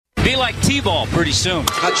be like T-ball pretty soon.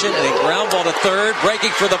 Hutchin and a ground ball to third,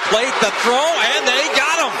 breaking for the plate, the throw, and they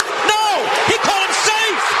got him. No! He called him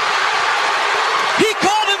safe! He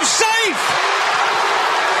called him safe!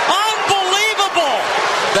 Unbelievable!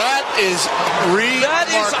 That is remarkable. That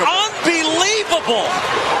is unbelievable!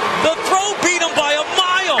 The throw beat him by a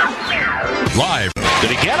mile! Live.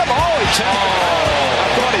 Did he get him? Oh, he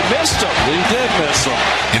I thought he missed him. He did miss him.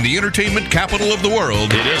 In the entertainment capital of the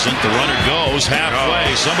world. It isn't. The runner goes halfway.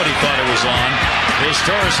 Somebody thought it was on. His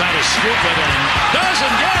Torres had to scoop it and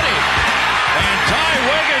doesn't get it. And Ty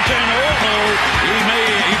Wigginton,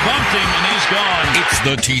 he bumped him and he's gone. It's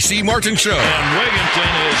the T.C. Martin Show. And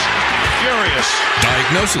Wigginton is furious.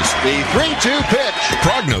 Diagnosis. The 3-2 pitch.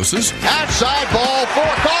 Prognosis. Outside ball, 4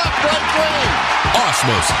 call, strike 3.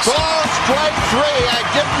 Osmosis. Ball, strike 3. I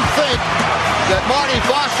didn't think that Marty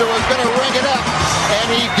Foster was going to ring it up, and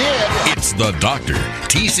he did. It's the Doctor,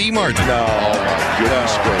 T.C. Martin. No.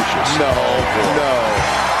 Goodness gracious. No.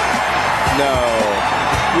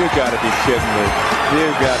 You got to be kidding me. You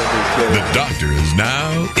got to be kidding me. The Doctor is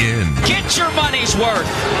now in. Get your money's worth.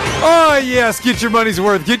 Oh, yes, get your money's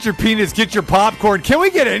worth. Get your peanuts, get your popcorn. Can we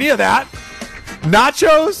get any of that?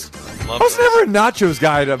 Nachos? I was never a nachos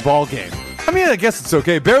guy at a ball game. I mean, I guess it's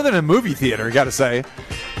okay. Better than a movie theater, I got to say.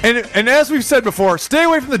 And as we've said before, stay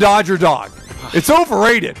away from the Dodger dog. It's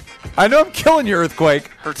overrated. I know I'm killing you, Earthquake.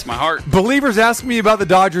 Hurts my heart. Believers asked me about the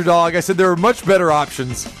Dodger dog. I said there are much better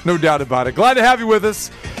options. No doubt about it. Glad to have you with us.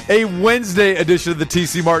 A Wednesday edition of the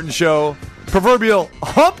T.C. Martin Show. Proverbial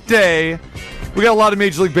hump day. We got a lot of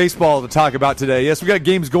Major League Baseball to talk about today. Yes, we got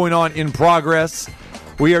games going on in progress.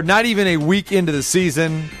 We are not even a week into the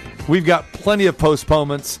season. We've got plenty of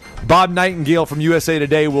postponements. Bob Nightengale from USA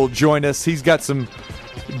Today will join us. He's got some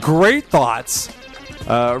great thoughts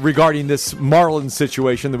regarding this Marlins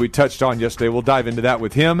situation that we touched on yesterday. We'll dive into that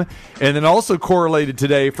with him. And then also correlated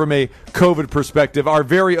today from a COVID perspective, our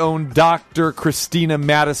very own Dr. Christina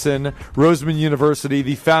Madison, Roseman University,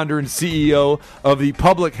 the founder and CEO of the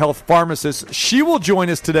Public Health Pharmacist. She will join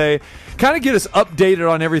us today, kind of get us updated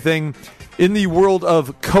on everything in the world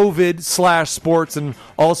of COVID/sports and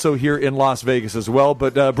also here in Las Vegas as well.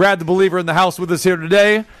 But Brad the Believer in the house with us here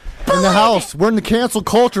today. In the house. We're in the cancel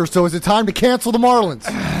culture, so is it time to cancel the Marlins?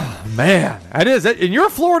 Man, that is it. And you're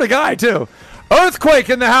a Florida guy, too.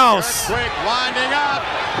 Earthquake in the house. Earthquake winding up.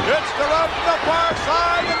 It's the up to the far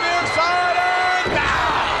side, the near side, and down.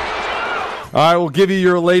 All right, we'll give you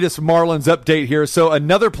your latest Marlins update here. So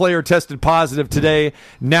another player tested positive today.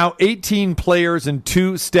 Now 18 players and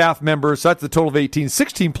 2 staff members. So that's the total of 18.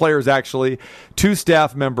 16 players, actually. 2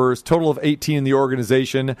 staff members. Total of 18 in the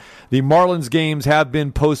organization. The Marlins games have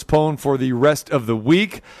been postponed for the rest of the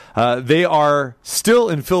week. They are still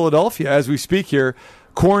in Philadelphia as we speak here,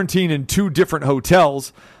 quarantined in 2 different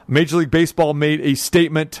hotels. Major League Baseball made a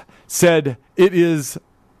statement, said it is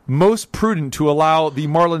most prudent to allow the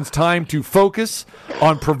Marlins time to focus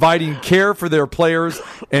on providing care for their players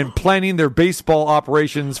and planning their baseball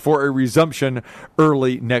operations for a resumption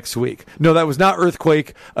early next week. No, that was not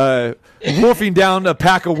Earthquake wolfing down a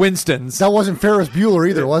pack of Winstons. That wasn't Ferris Bueller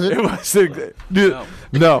either, was it? It was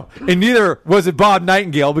no, and neither was it Bob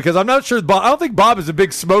Nightengale, because I'm not sure Bob. I don't think Bob is a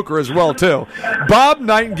big smoker as well, too. Bob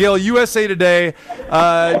Nightengale, USA Today,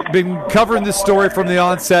 been covering this story from the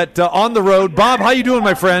onset, on the road. Bob, how you doing,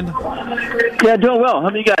 my friend? Yeah, doing well. How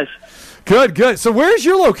are you guys? Good. So where's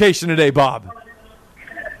your location today, Bob?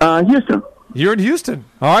 Houston. You're in Houston.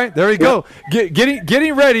 All right, there you go.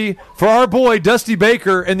 Getting ready for our boy Dusty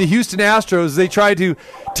Baker and the Houston Astros as they try to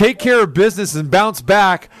take care of business and bounce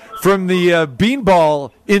back from the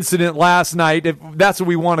beanball incident last night, if that's what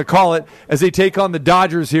we want to call it, as they take on the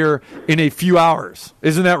Dodgers here in a few hours.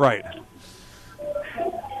 Isn't that right?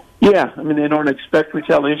 Yeah, I mean, they don't expect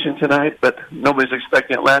retaliation tonight, but nobody's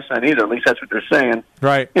expecting it last night either. At least that's what they're saying.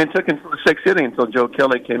 Right. And it took until the 6th inning until Joe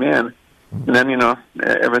Kelly came in, and then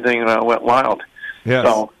everything went wild. Yes.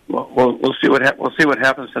 So we'll see what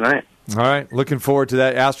happens tonight. All right, looking forward to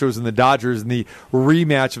that. Astros and the Dodgers in the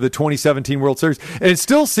rematch of the 2017 World Series. And it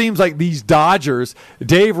still seems like these Dodgers,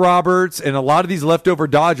 Dave Roberts and a lot of these leftover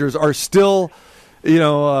Dodgers are still,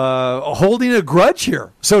 holding a grudge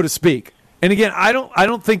here, so to speak. And again, I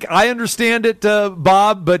don't think I understand it,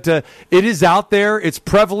 Bob, but it is out there. It's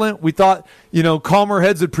prevalent. We thought, calmer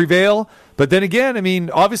heads would prevail. But then again, I mean,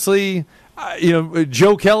 obviously,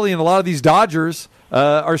 Joe Kelly and a lot of these Dodgers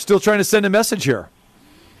are still trying to send a message here.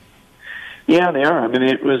 Yeah, they are. I mean,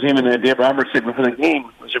 it was even Dave Roberts said before the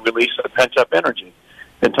game was a release of pent-up energy.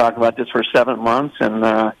 They talked about this for 7 months,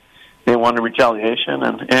 and they wanted retaliation,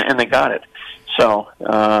 and they got it. So,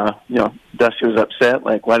 Dusty was upset.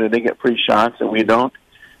 Like, why did they get free shots and we don't?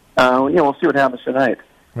 We'll see what happens tonight.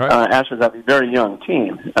 Right. Astros have a very young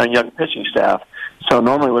team, a young pitching staff. So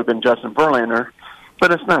normally it would have been Justin Verlander,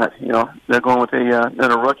 but it's not. They're going with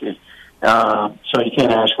a rookie. So you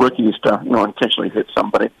can't ask rookies to intentionally hit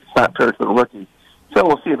somebody. It's not fair to the rookie. So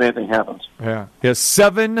we'll see if anything happens. Yeah.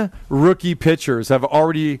 7 rookie pitchers have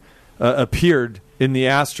already appeared in the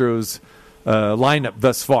Astros lineup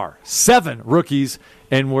thus far. 7 rookies,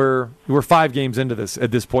 and we're 5 games into this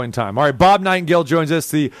at this point in time. All right, Bob Nightengale joins us,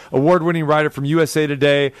 the award-winning writer from USA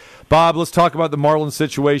Today. Bob, let's talk about the Marlins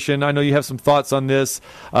situation. I know you have some thoughts on this.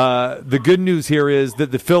 The good news here is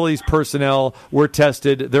that the Phillies personnel were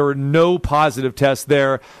tested. There were no positive tests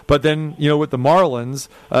there. But then, with the Marlins,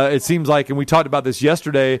 it seems like, and we talked about this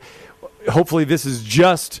yesterday, hopefully this is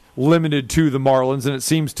just limited to the Marlins, and it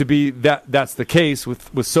seems to be that's the case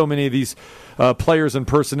with so many of these players and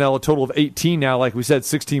personnel, a total of 18 now, like we said,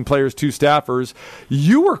 16 players, 2 staffers.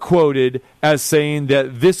 You were quoted as saying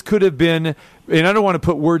that this could have been, and I don't want to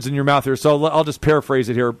put words in your mouth here, so I'll just paraphrase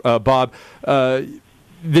it here, Bob, that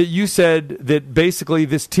you said that basically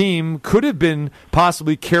this team could have been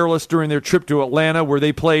possibly careless during their trip to Atlanta where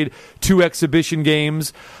they played 2 exhibition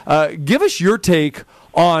games. Give us your take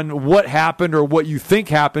on what happened or what you think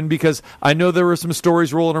happened, because I know there were some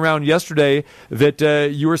stories rolling around yesterday that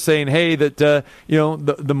you were saying, hey, that the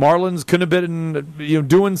Marlins could have been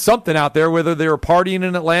doing something out there, whether they were partying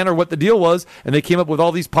in Atlanta or what the deal was, and they came up with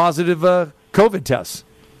all these positive COVID tests.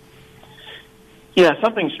 Yeah,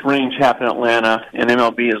 something strange happened in Atlanta, and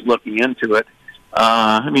MLB is looking into it.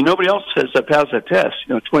 Nobody else has passed a test.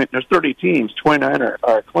 There's 30 teams, 29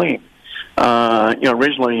 are clean.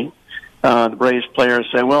 Originally, the Braves players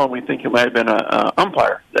say, well, we think it might have been an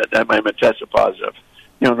umpire that might have been tested positive.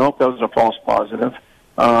 Nope, that was a false positive.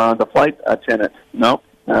 The flight attendant, nope,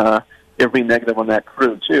 every negative on that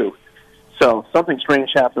crew, too. So something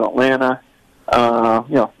strange happened in Atlanta.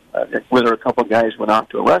 Whether a couple of guys went out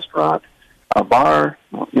to a restaurant, a bar,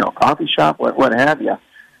 coffee shop, what have you.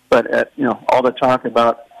 But, all the talk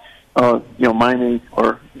about, Miami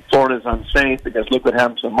or Florida's unsafe because look what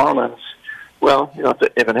happened to the Marlins. Well,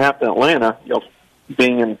 if it happened in Atlanta,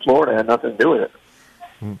 being in Florida had nothing to do with it.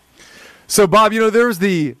 So, Bob, there was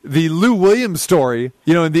the Lou Williams story,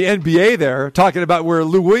 in the NBA there, talking about where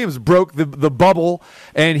Lou Williams broke the bubble,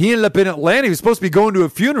 and he ended up in Atlanta. He was supposed to be going to a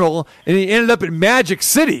funeral, and he ended up in Magic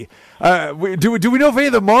City. Do we know if any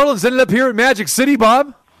of the Marlins ended up here at Magic City,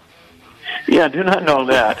 Bob? Yeah, I do not know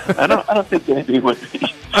that. I don't think anybody would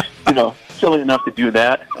be, silly enough to do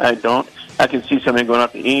that. I don't. I can see somebody going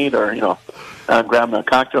out to eat or, grabbing a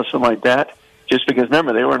cocktail, something like that. Just because,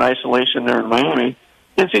 remember, they were in isolation there in Miami.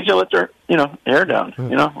 And CJ let their, hair down.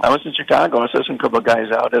 I was in Chicago. I saw some couple of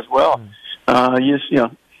guys out as well. You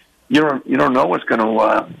don't know what's going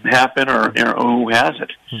to happen or who has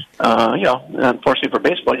it. Unfortunately for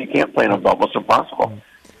baseball, you can't play in a bubble. It's impossible.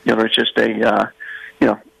 There's just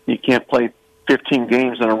you can't play 15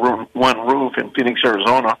 games in one roof in Phoenix,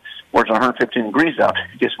 Arizona, where it's 115 degrees out.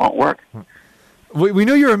 It just won't work. We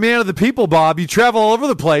know you're a man of the people, Bob. You travel all over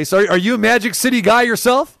the place. Are you a Magic City guy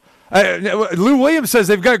yourself? Lou Williams says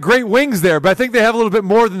they've got great wings there, but I think they have a little bit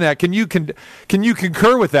more than that. Can you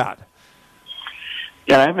concur with that?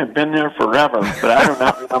 Yeah, I haven't been there forever, but I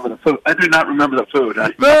do not remember the food.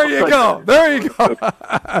 There you go.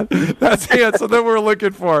 That's the answer that we're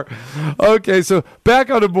looking for. Okay, so back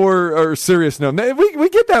on a more serious note. We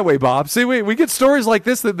get that way, Bob. See, we get stories like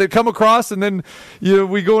this that come across, and then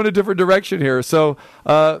we go in a different direction here. So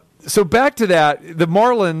back to that, the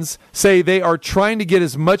Marlins say they are trying to get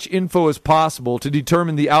as much info as possible to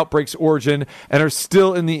determine the outbreak's origin and are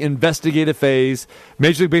still in the investigative phase.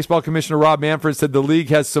 Major League Baseball Commissioner Rob Manfred said the league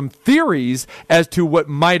has some theories as to what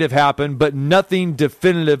might have happened, but nothing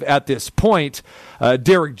definitive at this point.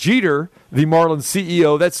 Derek Jeter, the Marlins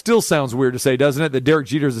CEO, that still sounds weird to say, doesn't it, that Derek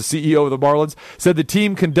Jeter is the CEO of the Marlins, said the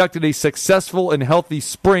team conducted a successful and healthy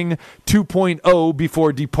spring 2.0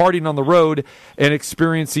 before departing on the road and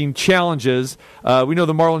experiencing challenges. We know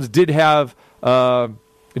the Marlins did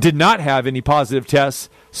not have any positive tests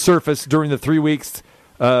surface during the 3 weeks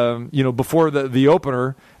before the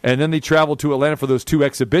opener, and then they traveled to Atlanta for those 2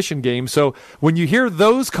 exhibition games. So when you hear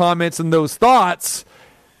those comments and those thoughts,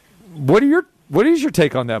 what is your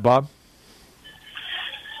take on that, Bob?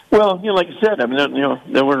 Well, like I said,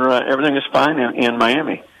 there were everything is fine in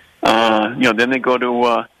Miami. Then they go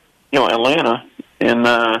to Atlanta, and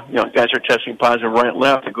guys are testing positive right and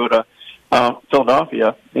left to go to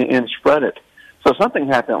Philadelphia and spread it. So something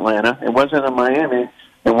happened in Atlanta. It wasn't in Miami.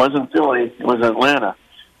 It wasn't Philly. It was Atlanta.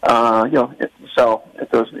 So if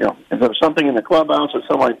there was something in the clubhouse or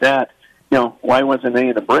something like that, why wasn't any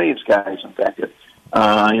of the Braves guys infected?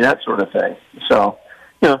 That sort of thing. So,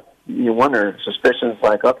 you wonder, suspicions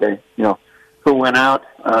like, okay, who went out?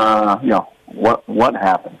 What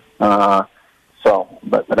happened? But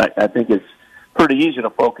I think it's pretty easy to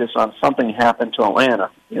focus on something happened to Atlanta.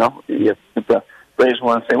 If the Braves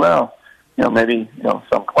want to say, well, maybe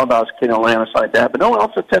some clubhouse kid in Atlanta like that, but no one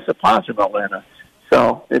else has tested positive in Atlanta.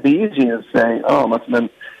 So it'd be easy to say, oh, it must have been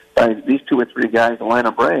by these 2 or 3 guys,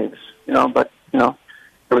 Atlanta Braves. But there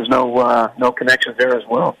was no connections there as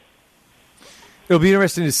well. It'll be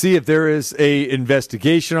interesting to see if there is a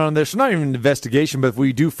investigation on this. Not even an investigation, but if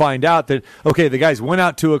we do find out that, okay, the guys went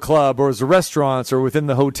out to a club or was restaurants or within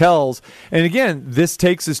the hotels. And again, this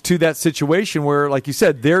takes us to that situation where, like you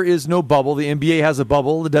said, there is no bubble. The NBA has a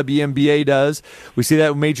bubble. The WNBA does. We see that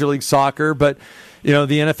with Major League Soccer. But, the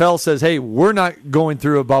NFL says, hey, we're not going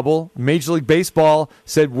through a bubble. Major League Baseball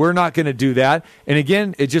said we're not going to do that. And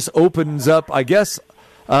again, it just opens up, I guess,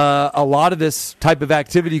 a lot of this type of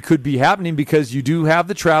activity could be happening because you do have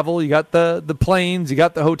the travel, you got the planes, you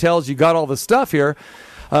got the hotels, you got all the stuff here.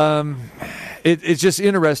 It's just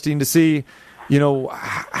interesting to see,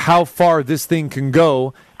 how far this thing can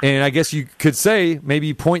go. And I guess you could say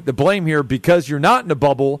maybe point the blame here because you're not in a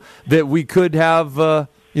bubble that we could have, a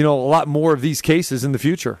lot more of these cases in the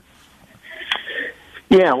future.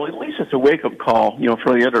 Yeah, well, at least it's a wake-up call,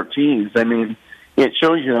 for the other teams. I mean, it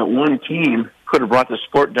shows you that one team could have brought the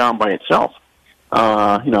sport down by itself,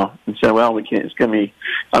 and said, well, we can't. It's going to be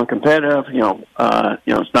uncompetitive.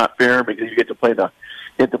 It's not fair because you get to play the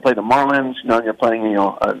Marlins. You're playing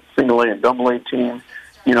a single A and double A team.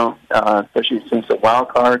 Especially since the wild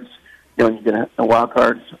cards. You get the wild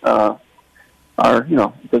cards are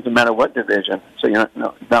it doesn't matter what division. So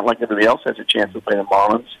not like everybody else has a chance to play the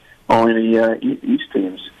Marlins. Only the East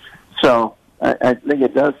teams. So I think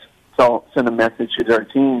it does send a message to their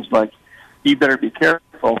teams like, you better be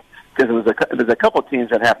careful because there's a couple of teams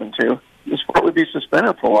that happened to. The sport would be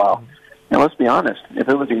suspended for a while. Let's be honest. If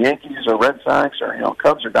it was the Yankees or Red Sox or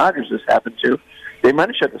Cubs or Dodgers this happened to, they might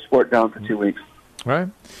have shut the sport down for 2 weeks. Right.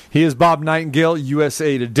 He is Bob Nightengale,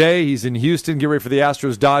 USA Today. He's in Houston. Get ready for the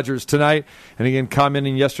Astros-Dodgers tonight. And again,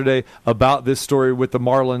 commenting yesterday about this story with the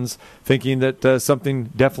Marlins, thinking that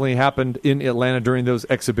something definitely happened in Atlanta during those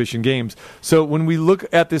exhibition games. So when we look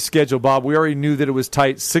at this schedule, Bob, we already knew that it was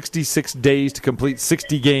tight, 66 days to complete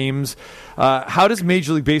 60 games. How does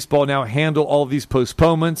Major League Baseball now handle all of these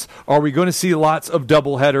postponements? Are we going to see lots of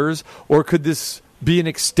doubleheaders, or could this be an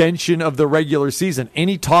extension of the regular season?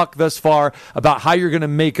 Any talk thus far about how you're going to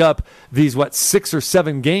make up these, 6 or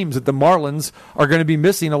 7 games that the Marlins are going to be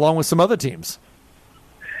missing along with some other teams?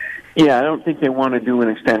 Yeah, I don't think they want to do an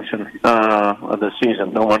extension of the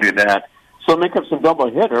season. Don't want to do that. So make up some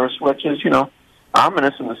double hitters, which is,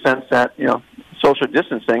 ominous in the sense that, social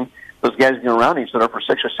distancing, those guys get around each other for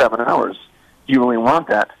 6 or 7 hours. Do you really want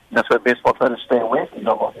that? That's why baseball tries to stay away from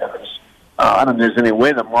double hitters. I don't think there's any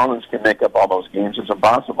way the Marlins can make up all those games. It's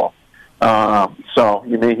impossible. So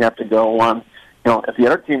you may have to go on, if the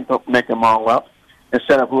other team don't make them all up,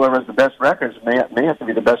 instead of whoever has the best records, may have to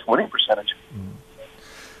be the best winning percentage.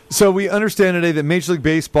 So we understand today that Major League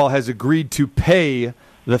Baseball has agreed to pay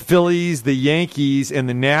the Phillies, the Yankees, and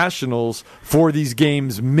the Nationals for these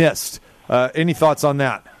games missed. Any thoughts on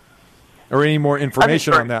that? Or any more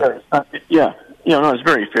information on that? It's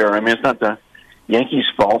very fair. I mean, it's not the Yankees'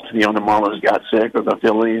 fault, the Marlins got sick, or the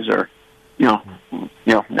Phillies, or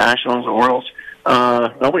Nationals, or Orioles.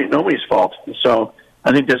 Nobody's fault. So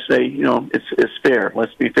I think just say, it's fair.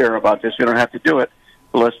 Let's be fair about this. We don't have to do it,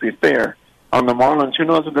 but let's be fair. On the Marlins, who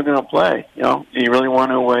knows if they're going to play? Do you really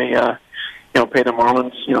want to pay the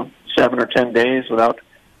Marlins 7 or 10 days without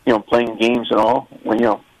playing games at all? When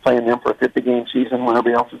playing them for a 50-game season when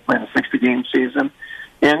everybody else is playing a 60-game season,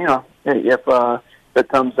 and if it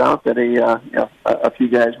comes out that a few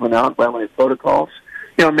guys went out violating protocols,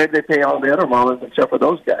 maybe they pay all the other Marlins except for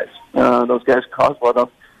those guys. Those guys caused a lot of,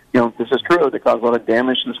 this is true, they caused a lot of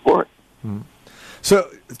damage to the sport. So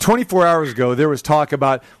 24 hours ago, there was talk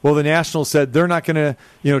about, the Nationals said they're not going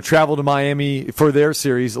to, travel to Miami for their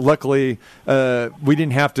series. Luckily, we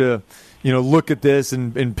didn't have to, look at this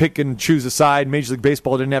and pick and choose a side. Major League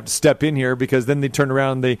Baseball didn't have to step in here because then they turned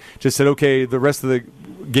around and they just said, okay, the rest of the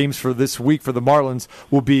games for this week for the Marlins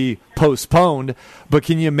will be postponed. But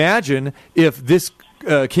can you imagine if this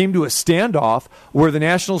came to a standoff where the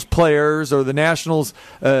Nationals players or the Nationals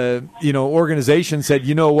organization said,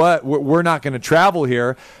 you know what, we're not going to travel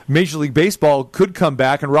here? Major League Baseball could come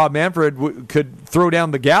back and Rob Manfred could throw down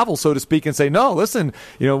the gavel, so to speak, and say, no, listen,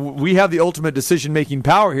 we have the ultimate decision-making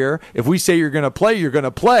power here. If we say you're going to play, you're going to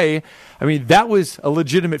play. I mean, that was a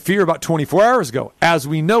legitimate fear about 24 hours ago. As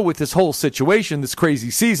we know with this whole situation, this crazy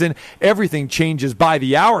season, everything changes by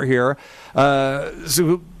the hour here.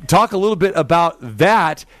 So talk a little bit about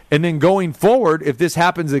that, and then going forward, if this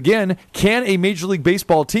happens again, can a Major League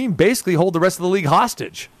Baseball team basically hold the rest of the league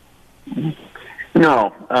hostage?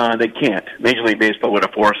 No, they can't. Major League Baseball would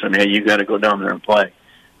have forced them, hey, you got to go down there and play.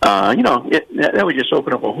 That would just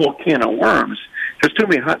open up a whole can of worms. There's too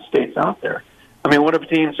many hot states out there. I mean, what if a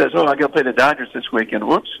team says, I got to play the Dodgers this weekend?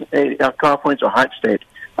 Whoops, hey, California's a hot state.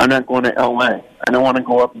 I'm not going to L.A. I don't want to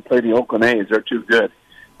go up and play the Oakland A's. They're too good.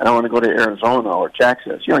 I don't want to go to Arizona or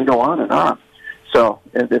Texas. You go on and on. So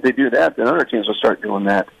if they do that, then other teams will start doing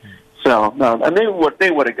that. So, no, and they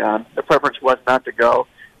would have gone. The preference was not to go,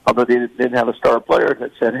 although they didn't have a star player that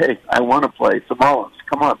said, hey, I want to play. It's the Marlins.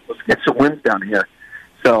 Come on, let's get some wins down here.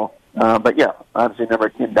 So, but yeah, obviously never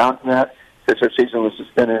came down to that since their season was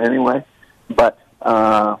suspended anyway. But,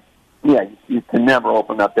 yeah, you can never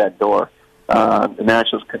open up that door. The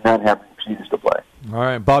Nationals could not have refused to play. All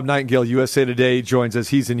right, Bob Nightengale, USA Today, joins us.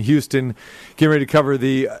 He's in Houston, getting ready to cover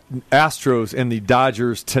the Astros and the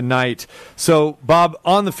Dodgers tonight. So, Bob,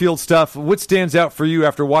 on the field stuff, what stands out for you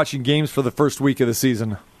after watching games for the first week of the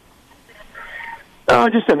season?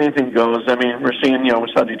 Just anything goes. I mean, we're seeing, we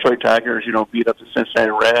saw Detroit Tigers, beat up the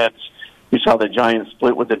Cincinnati Reds. We saw the Giants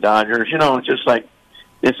split with the Dodgers. It's just like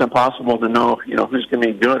it's impossible to know, who's going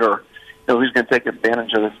to be good or who's going to take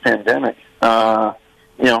advantage of this pandemic.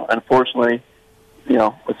 Unfortunately,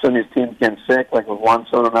 with some of these teams getting sick, like with Juan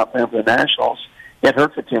Soto not playing for the Nationals, it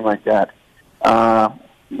hurts a team like that. But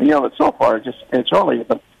so far, it's early.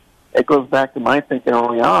 But it goes back to my thinking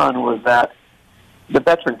early on was that the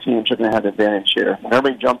veteran teams are going to have the advantage here. When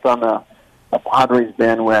everybody jumped on the Padres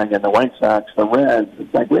bandwagon, the White Sox, the Reds,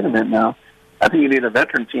 it's like, wait a minute now. I think you need a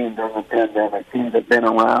veteran team during the pandemic, teams that have been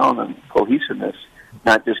around and cohesiveness,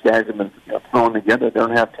 not just guys that have been thrown together. They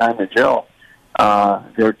don't have time to gel.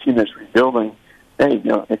 They're a team that's rebuilding. Hey,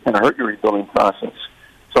 it kind of hurt your rebuilding process.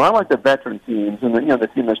 So I like the veteran teams, and the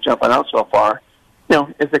team that's jumping out so far,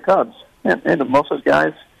 is the Cubs. And most of those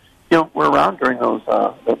guys, were around during those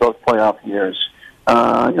playoff years.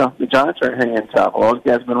 The Giants are hanging tough. All those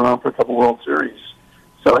guys have been around for a couple World Series.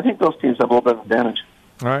 So I think those teams have a little bit of advantage.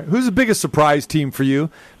 All right. Who's the biggest surprise team for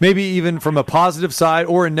you? Maybe even from a positive side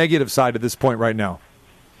or a negative side at this point right now?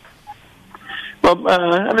 Well,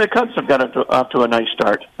 the Cubs have got off to a nice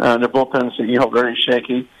start. Their bullpen's, very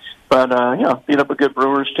shaky. But, beat up a good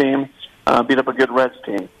Brewers team, beat up a good Reds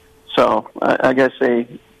team. So I guess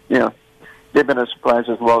they've been a surprise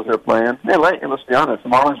as well as they're playing. Hey, let's be honest, the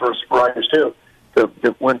Marlins were a surprise, too.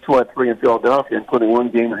 To win 2 out of 3 in Philadelphia, including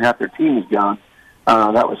one game and half their team is gone.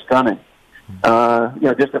 That was stunning.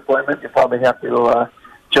 Disappointment. You probably have to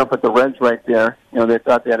jump at the Reds right there. They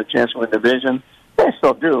thought they had a chance to win the division. They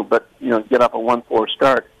still do, but, get off a 1-4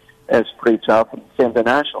 start is pretty tough. And same with the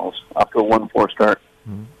Nationals, off to a 1-4 start.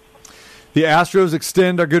 Mm-hmm. The Astros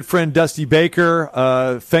extend our good friend Dusty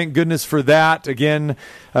Baker. Thank goodness for that. Again,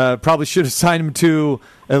 probably should have signed him to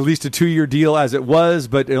at least a 2-year deal as it was,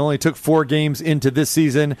 but it only took 4 games into this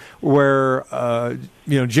season where,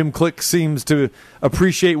 Jim Click seems to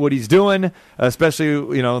appreciate what he's doing,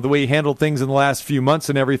 especially, the way he handled things in the last few months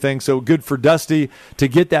and everything. So good for Dusty to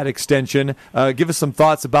get that extension. Give us some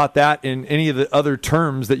thoughts about that and any of the other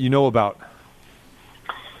terms that you know about.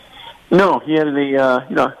 No, he had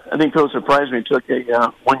I think it was surprised when he took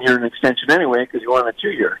a 1-year extension anyway because he wanted a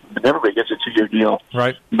 2-year. But everybody gets a 2-year deal.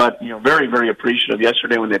 Right. But, very, very appreciative.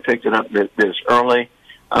 Yesterday when they picked it up this early,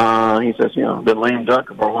 he says, been lame duck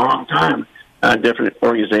for a long time. Different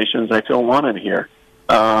organizations I feel wanted here.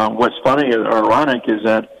 What's funny or ironic is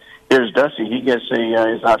that here's Dusty. He gets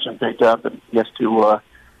his option picked up and gets to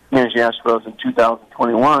manage the Astros in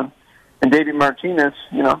 2021. And Davey Martinez,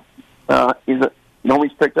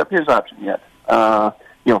 nobody's picked up his option yet,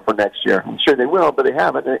 for next year. I'm sure they will, but they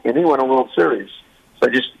haven't, and he won a World Series. So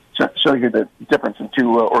just show you the difference in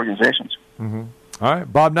 2 organizations. Mm-hmm. All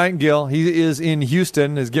right, Bob Nightengale, he is in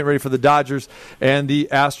Houston, is getting ready for the Dodgers and the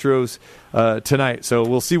Astros tonight. So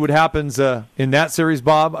we'll see what happens in that series,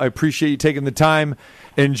 Bob. I appreciate you taking the time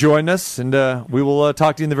and joining us, and we will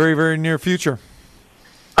talk to you in the very, very near future.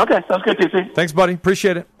 Okay, sounds good, TC. Thanks, buddy.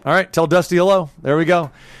 Appreciate it. All right, tell Dusty hello. There we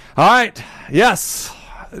go. All right, yes.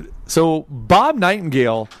 So Bob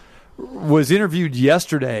Nightengale was interviewed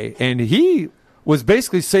yesterday, and he was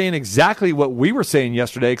basically saying exactly what we were saying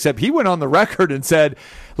yesterday, except he went on the record and said,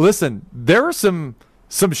 listen, there are some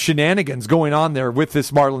shenanigans going on there with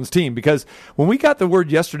this Marlins team, because when we got the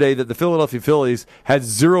word yesterday that the Philadelphia Phillies had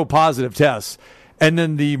 0 positive tests, and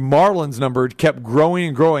then the Marlins number kept growing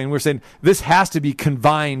and growing, we're saying this has to be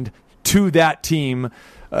confined to that team,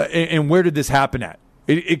 and where did this happen at?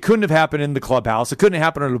 It couldn't have happened in the clubhouse. It couldn't have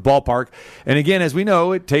happened at a ballpark. And again, as we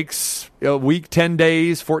know, it takes a week, 10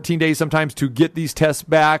 days, 14 days sometimes to get these tests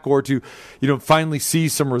back or to, finally see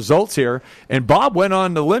some results here. And Bob went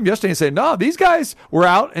on the limb yesterday and said, no, these guys were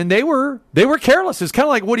out and they were careless. It's kind of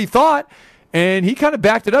like what he thought. And he kind of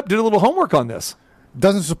backed it up, did a little homework on this.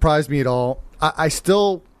 Doesn't surprise me at all. I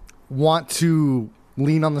still want to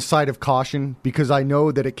lean on the side of caution because I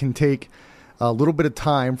know that it can take a little bit of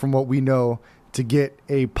time from what we know to get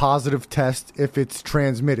a positive test if it's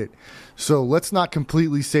transmitted. So let's not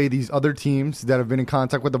completely say these other teams that have been in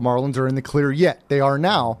contact with the Marlins are in the clear yet. They are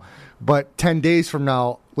now, but 10 days from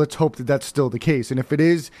now, let's hope that that's still the case. And if it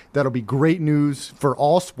is, that'll be great news for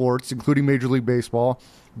all sports, including Major League Baseball.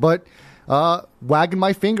 But wagging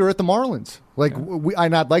my finger at the Marlins.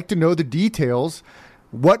 And I'd like to know the details.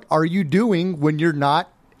 What are you doing when you're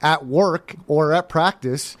not at work or at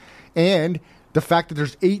practice? And the fact that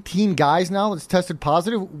there's 18 guys now that's tested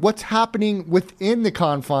positive, what's happening within the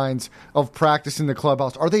confines of practice in the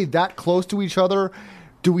clubhouse? Are they that close to each other?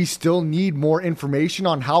 Do we still need more information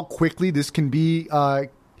on how quickly this can be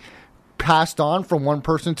passed on from one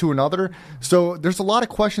person to another? So there's a lot of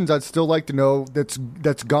questions I'd still like to know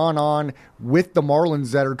that's gone on with the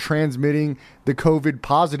Marlins that are transmitting the COVID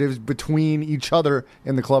positives between each other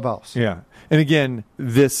in the clubhouse. Yeah. And again,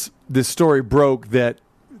 this story broke that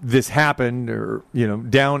this happened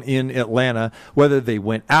down in Atlanta, whether they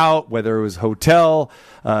went out, whether it was hotel.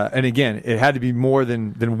 And again, it had to be more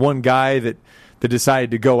than one guy that decided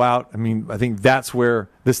to go out. I mean, I think that's where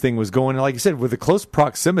this thing was going. And like you said, with the close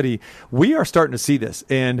proximity, we are starting to see this.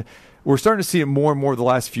 And we're starting to see it more and more the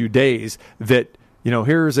last few days that,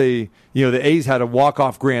 here's the A's had a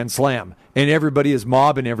walk-off grand slam and everybody is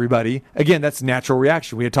mobbing everybody. Again, that's natural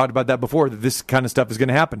reaction. We had talked about that before, that this kind of stuff is going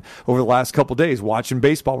to happen. Over the last couple of days, watching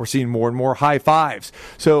baseball, we're seeing more and more high fives.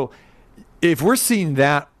 So if we're seeing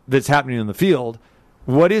that's happening in the field,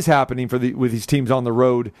 what is happening with these teams on the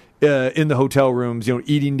road, in the hotel rooms,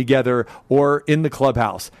 eating together, or in the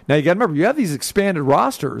clubhouse? Now you got to remember, you have these expanded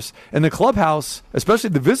rosters, and the clubhouse,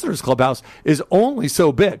 especially the visitors' clubhouse, is only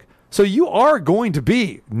so big. So you are going to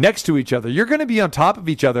be next to each other. You're going to be on top of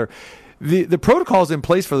each other. The protocols in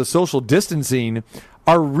place for the social distancing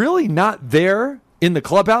are really not there in the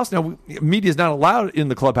clubhouse. Now, media is not allowed in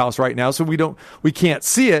the clubhouse right now, so we can't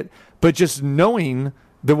see it. But just knowing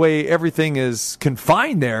the way everything is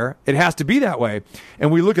confined there, it has to be that way.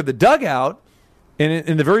 And we look at the dugout, and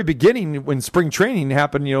in the very beginning, when spring training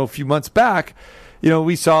happened, a few months back,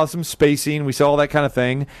 we saw some spacing, we saw all that kind of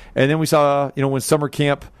thing. And then we saw, when summer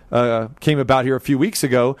camp came about here a few weeks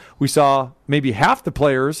ago, we saw maybe half the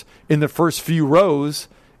players in the first few rows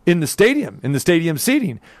in the stadium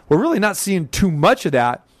seating. We're really not seeing too much of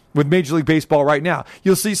that with Major League Baseball right now.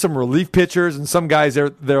 You'll see some relief pitchers and some guys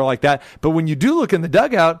they're like that. But when you do look in the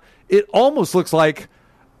dugout, it almost looks like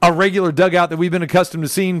a regular dugout that we've been accustomed to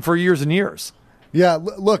seeing for years and years. Yeah,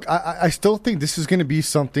 look, I still think this is going to be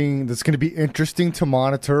something that's going to be interesting to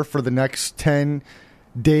monitor for the next 10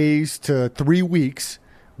 days to 3 weeks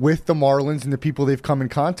with the Marlins and the people they've come in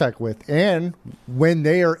contact with, and when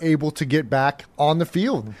they are able to get back on the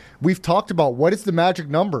field. We've talked about what is the magic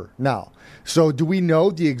number now. So do we know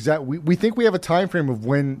the exact, we think we have a time frame of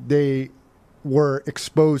when they were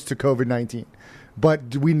exposed to COVID-19, but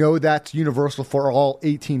do we know that's universal for all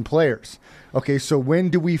 18 players? Okay, so when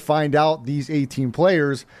do we find out these 18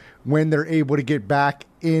 players, when they're able to get back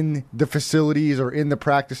in the facilities or in the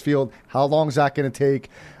practice field? How long is that going to take?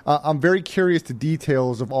 I'm very curious to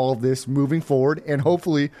details of all of this moving forward, and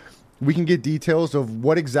hopefully we can get details of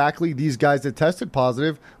what exactly these guys that tested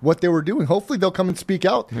positive, what they were doing. Hopefully they'll come and speak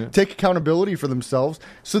out, take accountability for themselves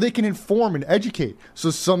so they can inform and educate so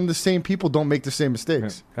some of the same people don't make the same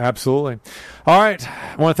mistakes. Yeah, absolutely. All right.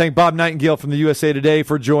 I want to thank Bob Nightengale from the USA Today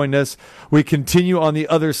for joining us. We continue on the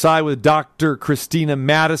other side with Dr. Christina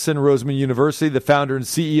Madison, Roseman University, the founder and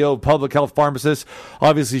CEO of Public Health Pharmacist.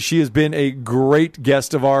 Obviously, she has been a great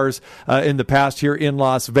guest of ours in the past here in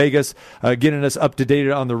Las Vegas, getting us up to date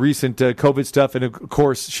on the recent COVID stuff. And of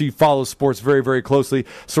course, she follows sports very, very closely.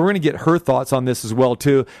 So we're going to get her thoughts on this as well,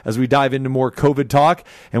 too, as we dive into more COVID talk.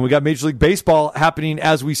 And we got Major League Baseball happening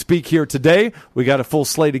as we speak here today. We got a full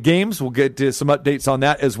slate of games. We'll get to some updates on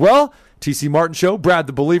that as well. TC Martin Show, Brad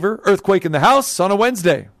the Believer, earthquake in the house on a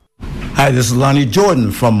Wednesday. Hi, this is Lonnie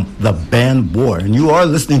Jordan from the band War, and you are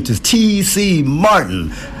listening to TC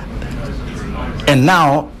Martin. And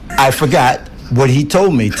now I forgot what he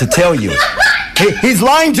told me to tell you. He's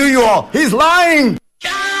lying to you all. He's lying.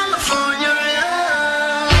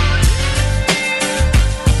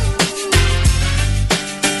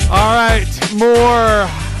 All right, more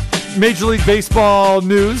Major League Baseball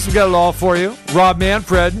news. We got it all for you. Rob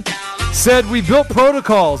Manfred said we built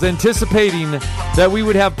protocols anticipating that we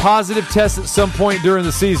would have positive tests at some point during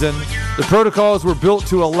the season. The protocols were built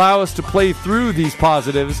to allow us to play through these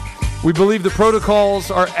positives. We believe the protocols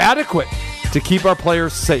are adequate to keep our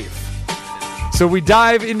players safe. So we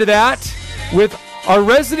dive into that with our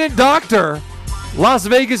resident doctor, Las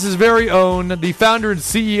Vegas' very own, the founder and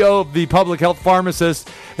CEO of the Public Health Pharmacist,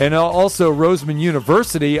 and also Roseman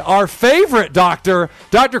University, our favorite doctor,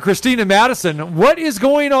 Dr. Christina Madison. What is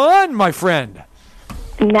going on, my friend?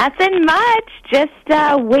 Nothing much. Just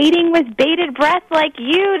waiting with bated breath like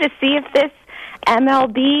you to see if this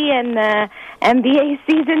MLB and the NBA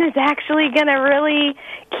season is actually going to really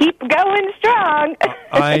keep going strong.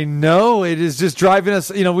 I know. It is just driving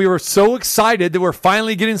us. We were so excited that we're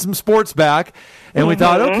finally getting some sports back. And we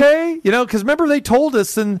thought, okay, because remember they told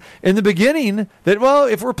us in the beginning that, well,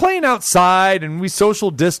 if we're playing outside and we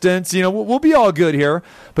social distance, we'll be all good here.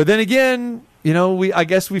 But then again, I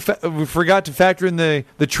guess we forgot to factor in the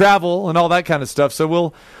travel and all that kind of stuff.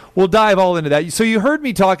 So we'll dive all into that. So you heard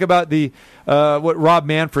me talk about the what Rob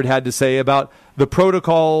Manfred had to say about the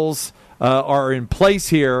protocols are in place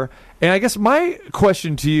here. And I guess my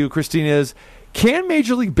question to you, Christine, is can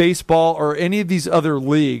Major League Baseball or any of these other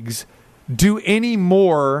leagues do any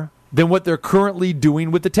more than what they're currently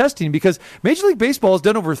doing with the testing? Because Major League Baseball has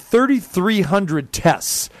done over 3,300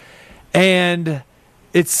 tests, and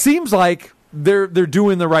it seems like they're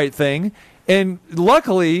doing the right thing. And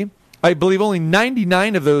luckily, I believe only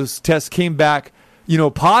 99 of those tests came back,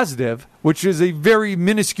 positive, which is a very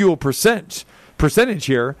minuscule percentage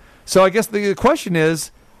here. So I guess the question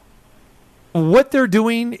is, what they're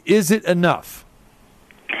doing, is it enough?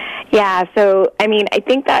 Yeah, so, I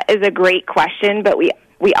think that is a great question, but we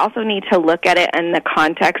also need to look at it in the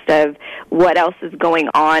context of what else is going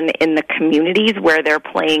on in the communities where they're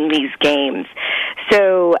playing these games.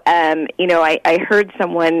 So, I heard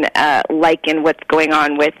someone liken what's going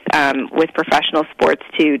on with professional sports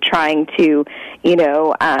to trying to,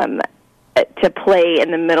 to play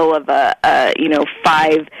in the middle of a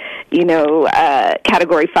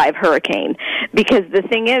Category 5 hurricane. Because the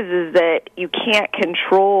thing is that you can't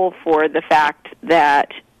control for the fact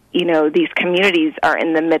that, these communities are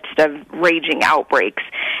in the midst of raging outbreaks.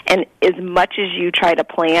 And as much as you try to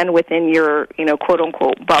plan within your,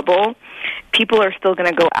 quote-unquote bubble, people are still going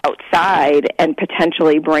to go outside and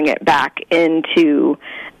potentially bring it back into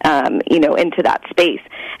that space.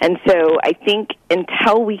 And so I think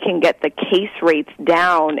until we can get the case rates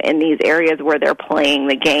down in these areas where they're playing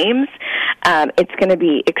the games, it's going to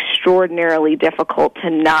be extraordinarily difficult to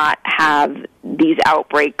not have these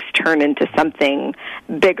outbreaks turn into something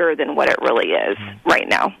bigger than what it really is right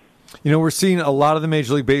now. We're seeing a lot of the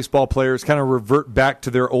Major League Baseball players kind of revert back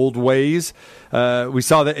to their old ways. We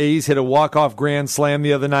saw the A's hit a walk-off grand slam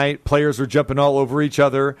the other night. Players were jumping all over each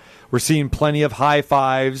other. We're seeing plenty of high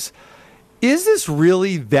fives. Is this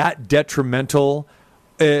really that detrimental,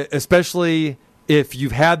 especially if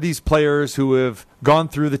you've had these players who have gone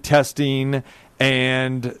through the testing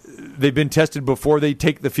and they've been tested before they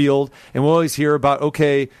take the field? And we'll always hear about,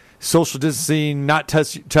 okay, social distancing, not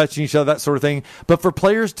touching each other, that sort of thing. But for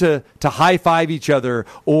players to high-five each other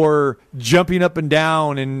or jumping up and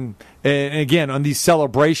down and again, on these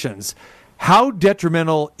celebrations, how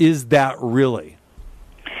detrimental is that really?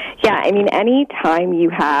 Yeah, any time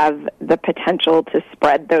you have the potential to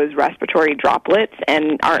spread those respiratory droplets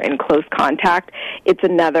and are in close contact, it's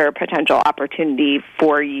another potential opportunity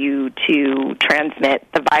for you to transmit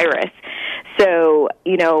the virus. So,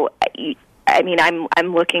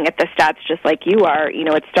 I'm looking at the stats just like you are.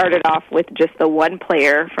 It started off with just the one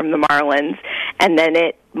player from the Marlins, and then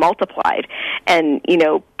it multiplied. And,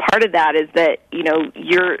 part of that is that,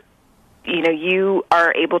 you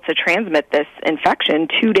are able to transmit this infection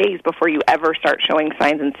 2 days before you ever start showing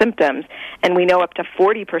signs and symptoms. And we know up to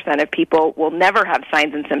 40% of people will never have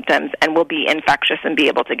signs and symptoms and will be infectious and be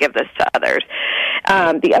able to give this to others.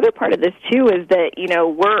 The other part of this, too, is that,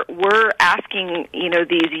 we're asking,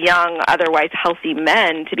 these young, otherwise healthy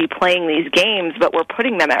men to be playing these games, but we're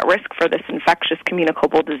putting them at risk for this infectious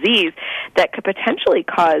communicable disease that could potentially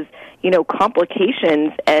cause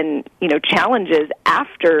complications and, challenges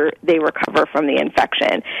after they recover from the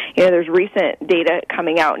infection. There's recent data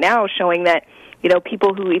coming out now showing that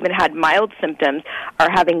People who even had mild symptoms are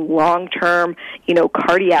having long-term,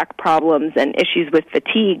 cardiac problems and issues with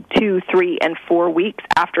fatigue 2, 3, and 4 weeks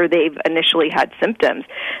after they've initially had symptoms.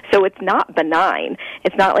 So it's not benign.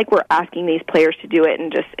 It's not like we're asking these players to do it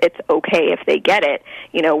and just it's okay if they get it.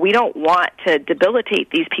 We don't want to debilitate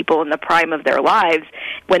these people in the prime of their lives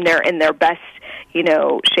when they're in their best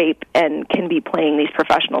shape and can be playing these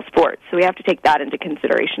professional sports. So we have to take that into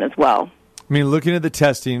consideration as well. I mean, looking at the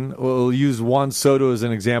testing, we'll use Juan Soto as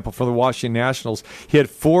an example for the Washington Nationals. He had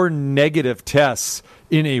 4 negative tests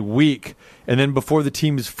in a week, and then before the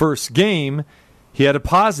team's first game, he had a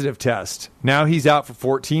positive test. Now he's out for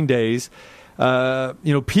 14 days.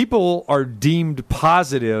 People are deemed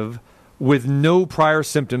positive with no prior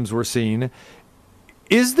symptoms we're seeing.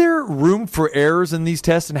 Is there room for errors in these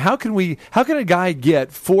tests? And how can a guy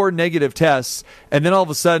get 4 negative tests and then all of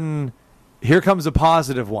a sudden here comes a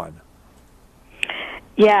positive one?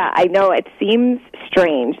 Yeah, I know it seems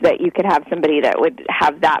strange that you could have somebody that would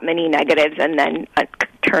have that many negatives and then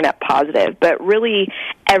turn up positive. But really,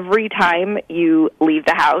 every time you leave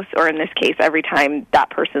the house, or in this case, every time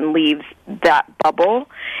that person leaves that bubble,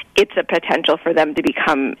 it's a potential for them to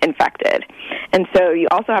become infected. And so you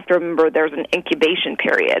also have to remember there's an incubation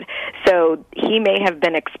period. So he may have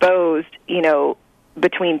been exposed,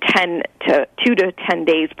 between 2 to 10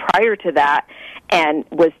 days prior to that, and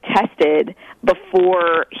was tested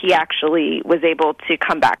before he actually was able to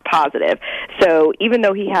come back positive. So even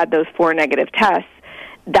though he had those 4 negative tests,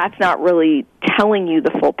 that's not really telling you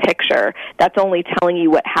the full picture. That's only telling you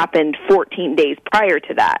what happened 14 days prior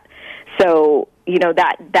to that. So,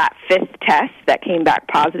 that 5th test that came back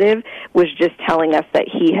positive was just telling us that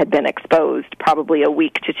he had been exposed probably a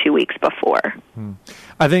week to 2 weeks before.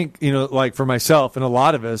 I think, like for myself and a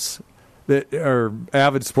lot of us that are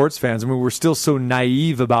avid sports fans, we're still so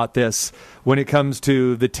naive about this when it comes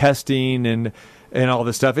to the testing and all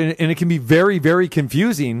this stuff. And it can be very, very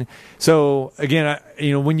confusing. So, again,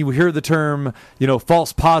 when you hear the term,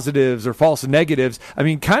 false positives or false negatives,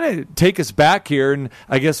 kind of take us back here. And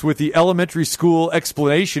I guess with the elementary school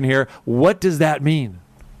explanation here, what does that mean?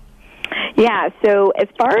 Yeah, so as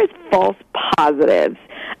far as false positives,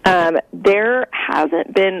 there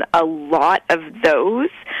hasn't been a lot of those.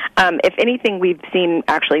 If anything, we've seen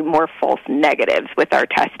actually more false negatives with our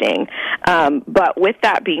testing. But with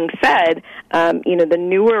that being said, the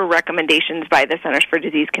newer recommendations by the Centers for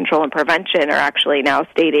Disease Control and Prevention are actually now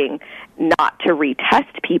stating not to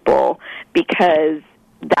retest people because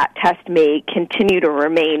that test may continue to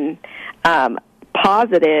remain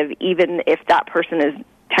positive even if that person is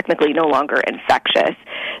technically no longer infectious.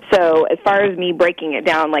 So as far as me breaking it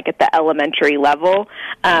down like at the elementary level,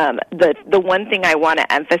 the one thing I want to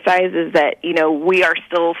emphasize is that, we are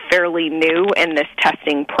still fairly new in this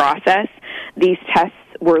testing process. These tests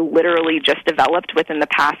were literally just developed within the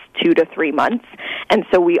past 2 to 3 months, and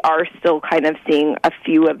so we are still kind of seeing a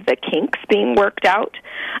few of the kinks being worked out.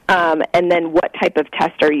 And then what type of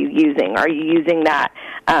test are you using? Are you using that,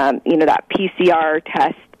 that PCR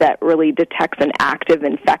test that really detects an active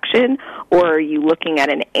infection, or are you looking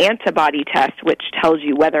at an antibody test which tells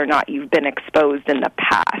you whether or not you've been exposed in the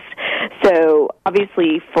past? So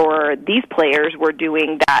obviously for these players, we're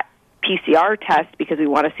doing that PCR test because we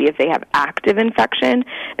want to see if they have active infection,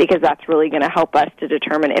 because that's really going to help us to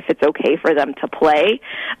determine if it's okay for them to play.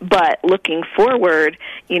 But looking forward,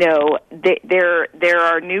 there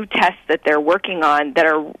are new tests that they're working on that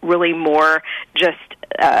are really more just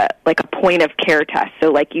like a point of care test.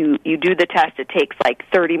 So like you do the test, it takes like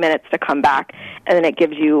 30 minutes to come back, and then it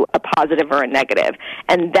gives you a positive or a negative.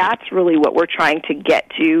 And that's really what we're trying to get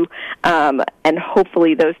to, and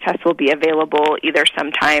hopefully those tests will be available either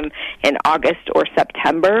sometime in August or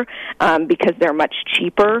September, because they're much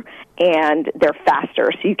cheaper and they're faster,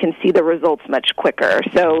 so you can see the results much quicker.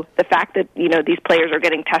 So the fact that, these players are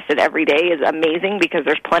getting tested every day is amazing, because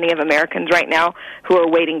there's plenty of Americans right now who are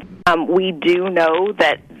waiting. We do know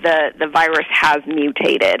that the virus has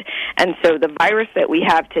mutated, and so the virus that we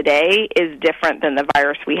have today is different than the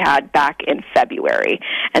virus we had back in February.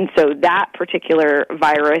 And so that particular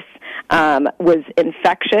virus was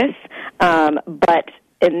infectious, but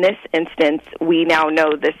in this instance, we now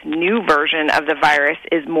know this new version of the virus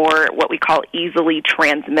is more what we call easily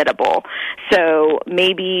transmittable. So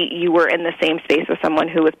maybe you were in the same space with someone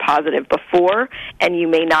who was positive before, and you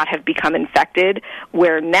may not have become infected,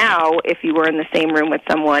 where now, if you were in the same room with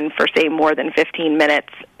someone for, say, more than 15 minutes,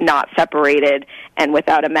 not separated, and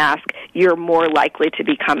without a mask, you're more likely to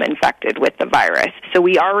become infected with the virus. So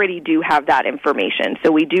we already do have that information.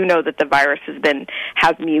 So we do know that the virus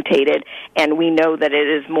has mutated, and we know that it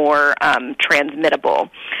is more transmittable.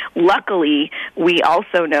 Luckily, we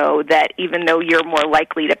also know that even though you're more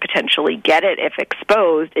likely to potentially get it if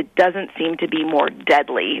exposed, it doesn't seem to be more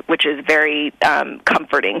deadly, which is very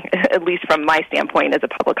comforting, at least from my standpoint as a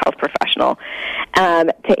public health professional.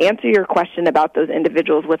 To answer your question about those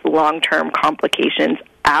individuals with long-term complications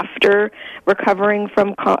after recovering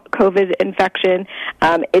from COVID infection,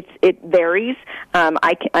 it varies.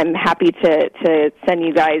 I'm happy to send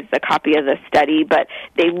you guys a copy of the study, but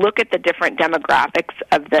they look at the different demographics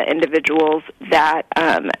of the individuals that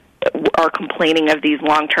are complaining of these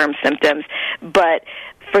long-term symptoms. But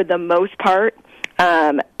for the most part,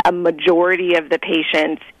 a majority of the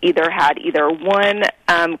patients either had one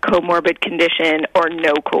comorbid condition or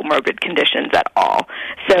no comorbid conditions at all.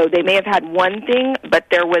 So they may have had one thing, but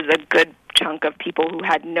there was a good chunk of people who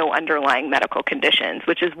had no underlying medical conditions,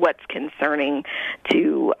 which is what's concerning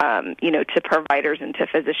to to providers and to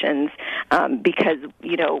physicians, because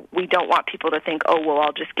we don't want people to think, oh well,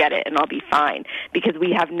 I'll just get it and I'll be fine, because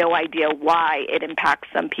we have no idea why it impacts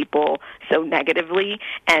some people so negatively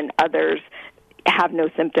and others have no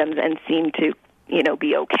symptoms and seem to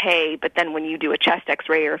be okay. But then when you do a chest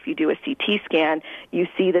x-ray or if you do a CT scan, you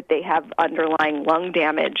see that they have underlying lung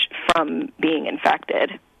damage from being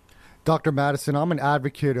infected. Dr. Madison, I'm an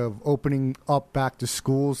advocate of opening up back to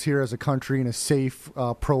schools here as a country in a safe,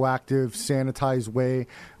 proactive, sanitized way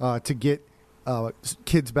to get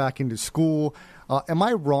kids back into school. Am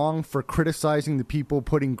I wrong for criticizing the people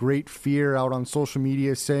putting great fear out on social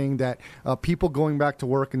media, saying that people going back to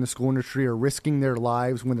work in the school industry are risking their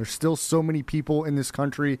lives when there's still so many people in this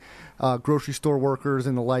country, grocery store workers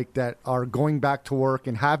and the like, that are going back to work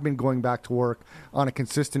and have been going back to work on a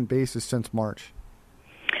consistent basis since March?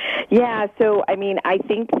 Yeah, so I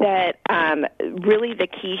think that really the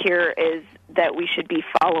key here is that we should be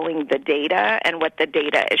following the data and what the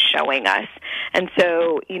data is showing us. And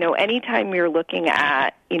so, anytime you're looking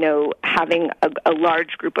at, having a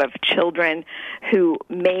large group of children who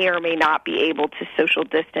may or may not be able to social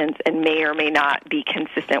distance and may or may not be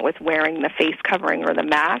consistent with wearing the face covering or the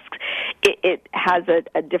mask, it has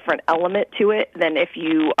a different element to it than if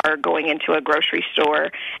you are going into a grocery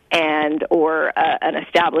store or an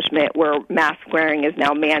establishment where mask wearing is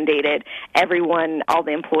now mandated. All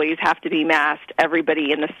the employees have to be masked.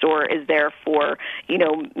 Everybody in the store is there for,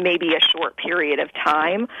 maybe a short period of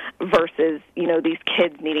time versus, these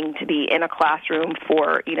kids needing to be in a classroom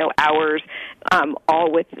for, hours,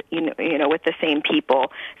 all with, with the same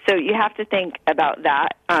people. So you have to think about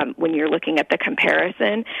that when you're looking at the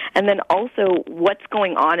comparison. And then also what's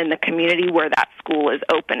going on in the community where that school is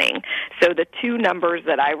opening. So the two numbers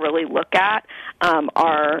that I really look at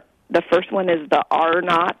are, the first one is the R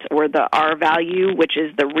naught, or the R value, which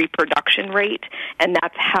is the reproduction rate. And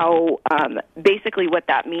that's how, basically what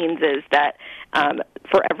that means is that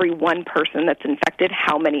for every one person that's infected,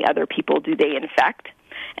 how many other people do they infect?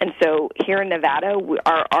 And so here in Nevada,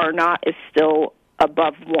 our R naught is still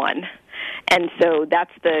above 1. And so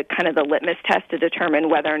that's the kind of the litmus test to determine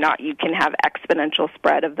whether or not you can have exponential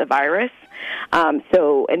spread of the virus.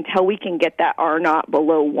 So until we can get that R naught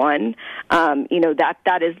below 1,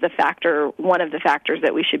 that is the factor, one of the factors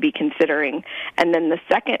that we should be considering. And then the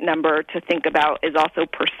second number to think about is also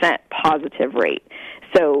percent positive rate.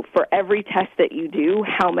 So for every test that you do,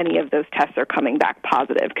 how many of those tests are coming back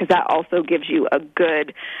positive? Because that also gives you a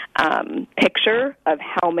good picture of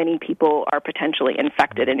how many people are potentially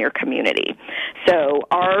infected in your community. So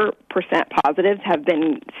our percent positives have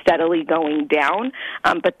been steadily going down,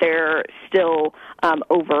 but they're still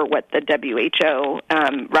over what the WHO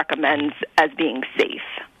recommends as being safe.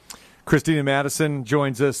 Christina Madison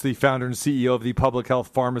joins us, the founder and CEO of the Public Health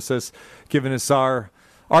Pharmacist, giving us our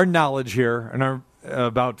knowledge here and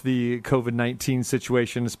about the COVID-19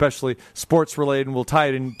 situation, especially sports related, and we'll tie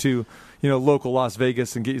it into local Las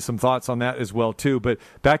Vegas and get you some thoughts on that as well too. But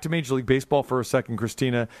back to Major League Baseball for a second,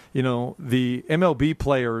 Christina. The MLB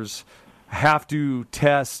players have to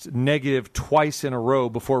test negative twice in a row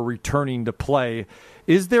before returning to play.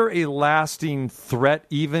 Is there a lasting threat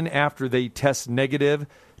even after they test negative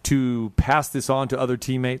to pass this on to other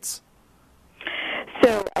teammates?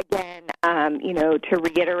 So again, to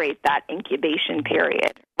reiterate that incubation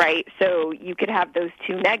period, right? So you could have those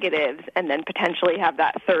two negatives and then potentially have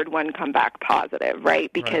that third one come back positive,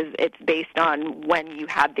 right? Because it's based on when you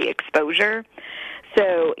had the exposure.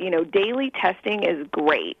 So, daily testing is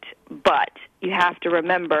great, but you have to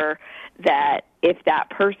remember that if that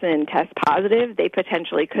person tests positive, they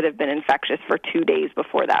potentially could have been infectious for 2 days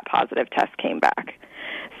before that positive test came back.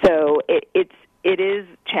 So it is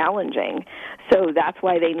challenging. So that's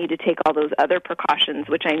why they need to take all those other precautions,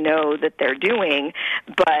 which I know that they're doing.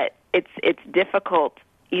 But, it's difficult,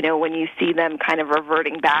 when you see them kind of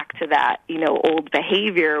reverting back to that, old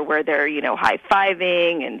behavior where they're,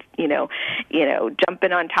 high-fiving and,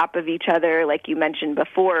 jumping on top of each other, like you mentioned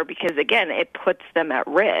before, because, again, it puts them at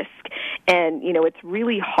risk. And, it's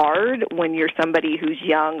really hard when you're somebody who's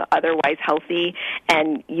young, otherwise healthy,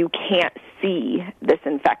 and you can't see this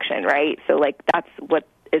infection, right? So, that's what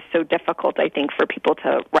is so difficult, I think, for people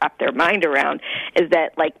to wrap their mind around, is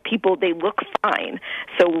that, people, they look fine.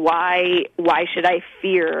 So why should I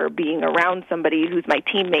fear being around somebody who's my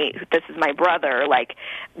teammate, this is my brother?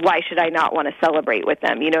 Why should I not want to celebrate with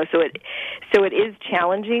them? So it is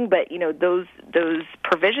challenging, but, those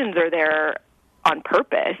provisions are there on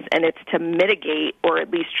purpose, and it's to mitigate or at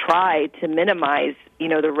least try to minimize,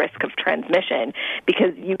 the risk of transmission,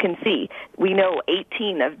 because you can see, we know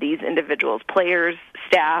 18 of these individuals, players,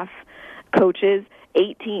 staff, coaches,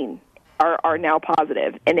 18 are now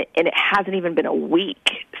positive, and it hasn't even been a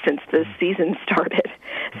week since the season started.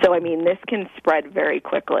 So, this can spread very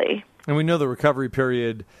quickly. And we know the recovery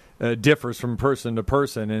period differs from person to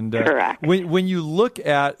person. And correct. When you look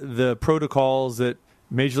at the protocols that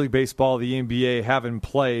Major League Baseball, the NBA have in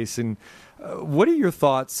place, and what are your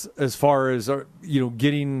thoughts as far as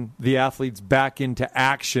getting the athletes back into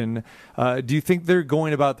action? Do you think they're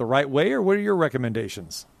going about the right way, or what are your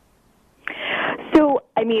recommendations? So,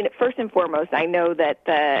 first and foremost, I know that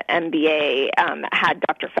the NBA had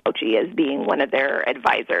Dr. Fauci as being one of their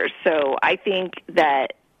advisors. So I think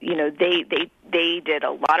that they did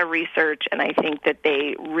a lot of research, and I think that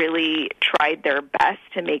they really tried their best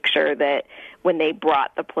to make sure that when they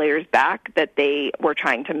brought the players back, that they were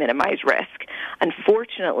trying to minimize risk.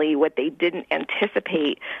 Unfortunately, what they didn't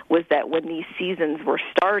anticipate was that when these seasons were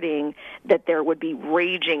starting, that there would be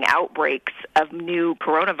raging outbreaks of new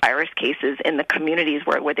coronavirus cases in the communities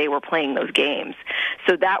where they were playing those games.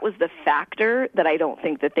 So that was the factor that I don't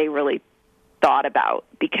think that they really thought about,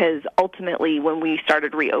 because ultimately when we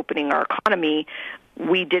started reopening our economy,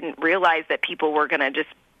 we didn't realize that people were going to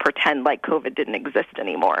just pretend like COVID didn't exist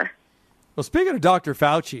anymore. Well, speaking of Dr.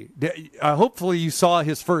 Fauci, hopefully you saw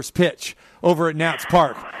his first pitch over at Nats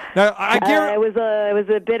Park. Now, it was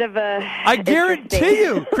a bit of a. I guarantee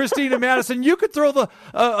you, Christina Madison, you could throw the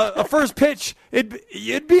a first pitch.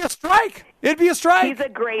 It'd be a strike. It'd be a strike. He's a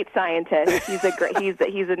great scientist. He's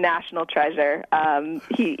a national treasure.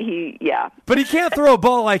 Yeah. But he can't throw a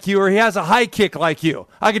ball like you, or he has a high kick like you.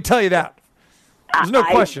 I can tell you that. There's no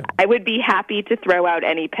question. I would be happy to throw out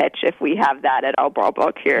any pitch if we have that at All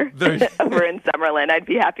Ballpark here over in Summerlin. I'd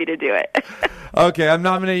be happy to do it. Okay, I'm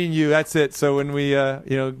nominating you. That's it. So when we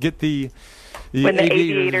get the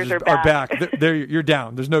aviators are back, you're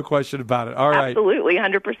down. There's no question about it. All right. Absolutely,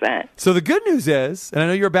 100%. So the good news is, and I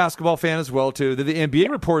know you're a basketball fan as well too, that the NBA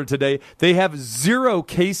reported today they have zero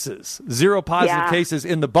positive cases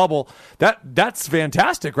in the bubble. That's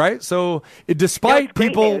fantastic, right? So despite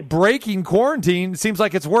people breaking quarantine, it seems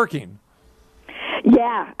like it's working.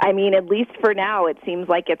 Yeah, at least for now, it seems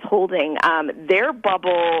like it's holding. Their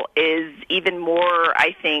bubble is even more,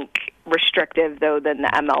 I think, restrictive, though, than the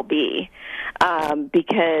MLB,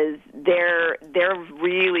 because they're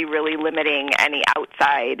really, really limiting any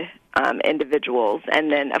outside individuals.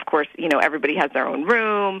 And then, of course, everybody has their own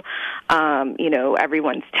room.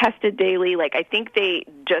 Everyone's tested daily. I think they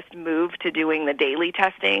just moved to doing the daily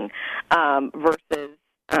testing versus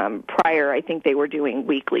prior, I think they were doing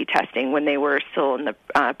weekly testing when they were still in the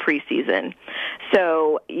preseason.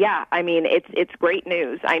 So, yeah, it's great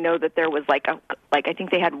news. I know that there was I think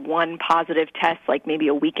they had one positive test maybe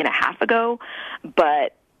a week and a half ago.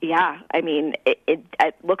 But, yeah,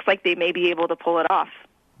 it looks like they may be able to pull it off.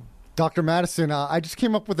 Dr. Madison, I just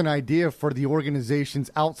came up with an idea for the organizations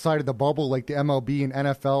outside of the bubble, like the MLB and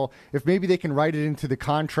NFL. If maybe they can write it into the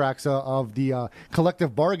contracts of the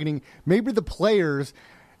collective bargaining, maybe the players,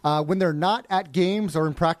 when they're not at games or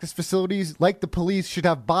in practice facilities, like the police, should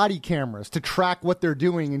have body cameras to track what they're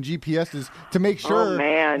doing and GPSs to make sure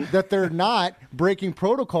that they're not breaking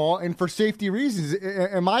protocol and for safety reasons.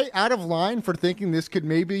 Am I out of line for thinking this could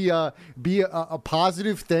maybe be a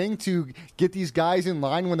positive thing to get these guys in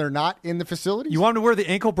line when they're not in the facility? You want them to wear the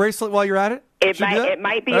ankle bracelet while you're at it? It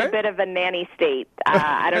might be a bit of a nanny state.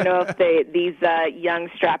 I don't know if these young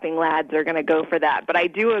strapping lads are going to go for that, but I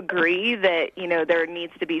do agree that there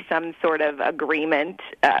needs to be some sort of agreement,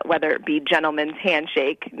 whether it be gentleman's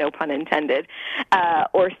handshake, no pun intended,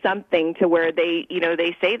 or something to where they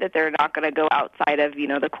say that they're not going to go outside of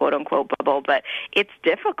the quote unquote bubble. But it's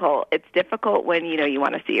difficult. It's difficult when you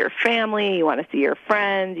want to see your family, you want to see your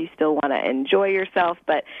friends, you still want to enjoy yourself.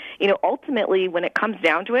 But ultimately, when it comes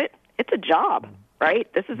down to it, it's a job,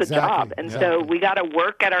 right? This is a job. And so we got to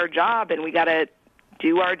work at our job, and we got to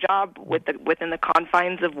do our job within the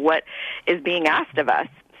confines of what is being asked of us.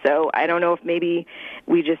 So I don't know if maybe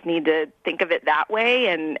we just need to think of it that way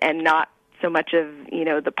and not so much of,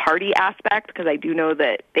 the party aspect, because I do know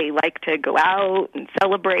that they like to go out and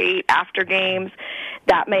celebrate after games.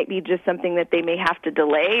 That might be just something that they may have to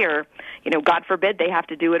delay, or, God forbid they have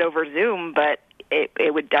to do it over Zoom, but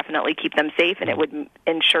it would definitely keep them safe, and it would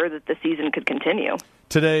ensure that the season could continue.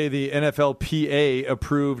 Today, the NFLPA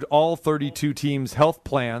approved all 32 teams' health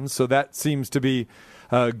plans, so that seems to be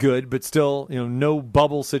good, but still, no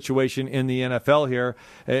bubble situation in the NFL here.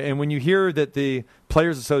 And when you hear that the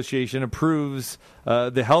Players Association approves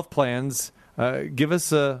the health plans, give us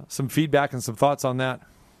some feedback and some thoughts on that.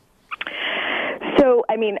 So,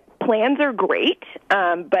 plans are great,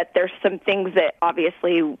 but there's some things that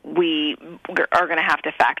obviously we are going to have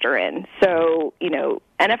to factor in. So,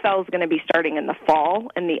 NFL is going to be starting in the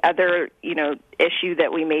fall, and the other, issue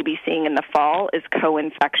that we may be seeing in the fall is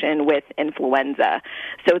co-infection with influenza.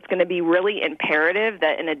 So it's going to be really imperative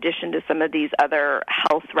that in addition to some of these other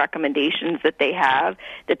health recommendations that they have,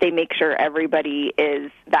 that they make sure everybody is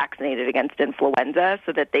vaccinated against influenza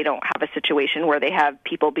so that they don't have a situation where they have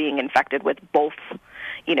people being infected with both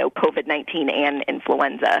COVID-19 and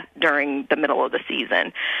influenza during the middle of the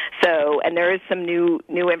season. So, and there is some new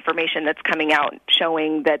information that's coming out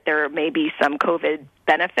showing that there may be some COVID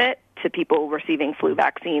benefit to people receiving flu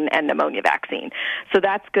vaccine and pneumonia vaccine. So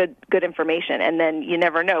that's good information. And then you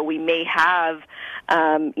never know, we may have,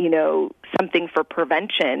 something for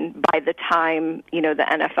prevention by the time, the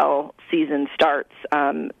NFL season starts,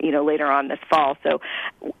 later on this fall. So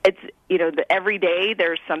it's, every day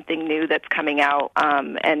there's something new that's coming out,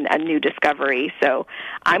 and a new discovery. So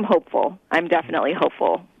I'm hopeful. I'm definitely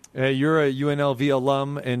hopeful. You're a UNLV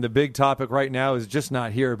alum, and the big topic right now is just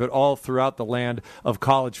not here, but all throughout the land of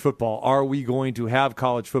college football. Are we going to have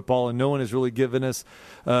college football? And no one has really given us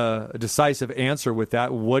a decisive answer with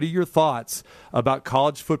that. What are your thoughts about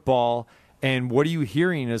college football, and what are you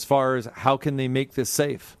hearing as far as how can they make this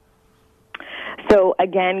safe? So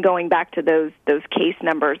again, going back to those case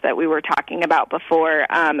numbers that we were talking about before,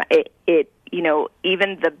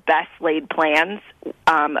 even the best laid plans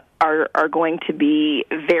are going to be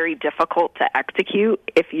very difficult to execute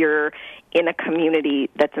if you're in a community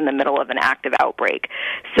that's in the middle of an active outbreak.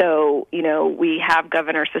 So, we have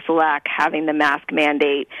Governor Sisolak having the mask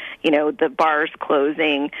mandate, the bars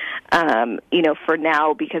closing, for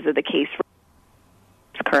now because of the case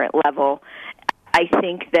current level. I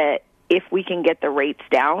think that if we can get the rates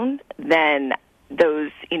down, then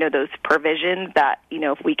those provisions that,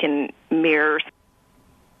 if we can mirror,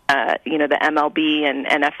 the MLB and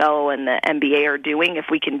NFL and the NBA are doing, if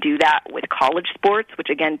we can do that with college sports, which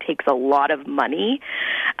again takes a lot of money,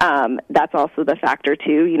 that's also the factor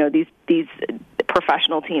too. These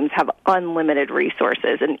professional teams have unlimited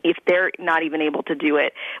resources, and if they're not even able to do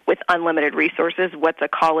it with unlimited resources, what's a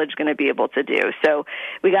college going to be able to do? So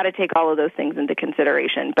we got to take all of those things into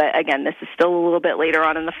consideration. But again, this is still a little bit later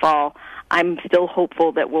on in the fall. I'm still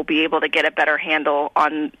hopeful that we'll be able to get a better handle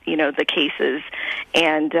on, the cases,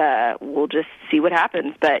 and we'll just see what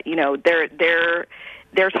happens. But,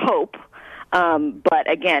 there's hope.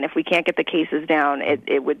 But again, if we can't get the cases down,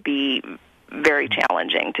 it would be very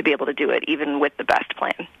challenging to be able to do it, even with the best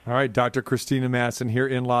plan. All right, Dr. Christina Madison here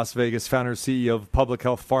in Las Vegas, founder and CEO of Public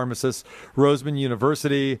Health Pharmacist, Roseman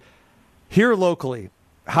University. Here locally,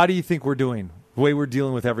 how do you think we're doing, the way we're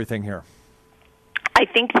dealing with everything here? I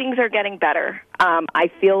think things are getting better.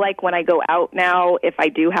 I feel like when I go out now, if I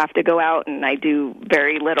do have to go out, and I do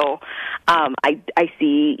very little, I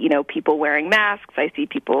see, people wearing masks. I see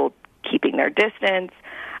people keeping their distance.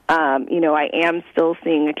 I am still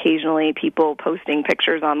seeing occasionally people posting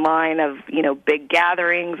pictures online of, big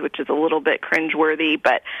gatherings, which is a little bit cringeworthy,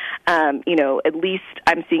 but, at least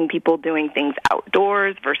I'm seeing people doing things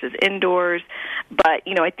outdoors versus indoors. But,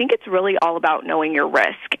 I think it's really all about knowing your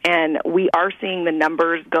risk, and we are seeing the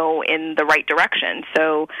numbers go in the right direction.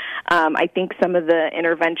 So I think some of the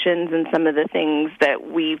interventions and some of the things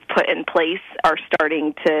that we've put in place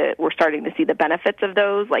we're starting to see the benefits of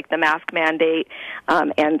those, like the mask mandate,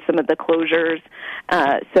 and some of the closures.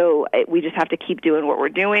 So we just have to keep doing what we're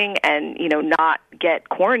doing and, not get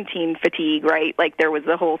quarantine fatigue, right? Like there was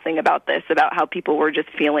the whole thing about this, about how people were just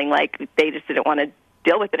feeling like they just didn't want to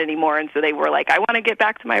deal with it anymore. And so they were like, I want to get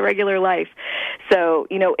back to my regular life. So,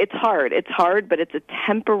 it's hard, but it's a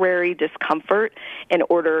temporary discomfort in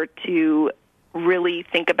order to really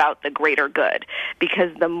think about the greater good, because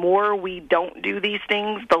the more we don't do these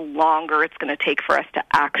things, the longer it's going to take for us to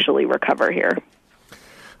actually recover here.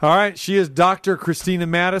 All right, she is Dr. Christina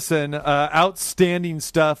Madison. Outstanding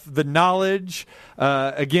stuff. The knowledge,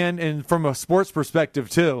 again, and from a sports perspective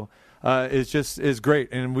too, is great,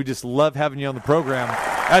 and we just love having you on the program.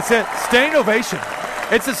 That's it. Standing ovation.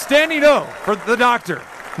 It's a standing O for the doctor.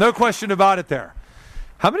 No question about it. There.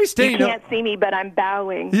 How many standing? You can't see me, but I'm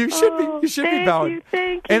bowing. You should be. You should be bowing.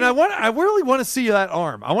 Thank you. And I really want to see that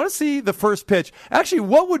arm. I want to see the first pitch. Actually,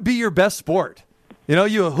 what would be your best sport?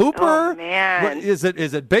 You a hooper? Oh, man. What, is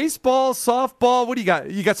it baseball, softball? What do you got?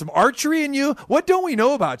 You got some archery in you? What don't we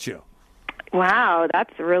know about you? Wow,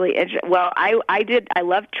 that's really interesting. Well, I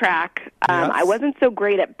love track. Yes. I wasn't so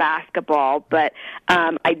great at basketball, but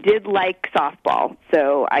I did like softball.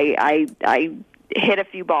 So I hit a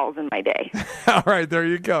few balls in my day. All right, there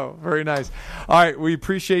you go. Very nice. All right, we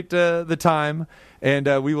appreciate the time,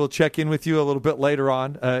 and we will check in with you a little bit later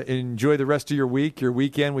on. Enjoy the rest of your week, your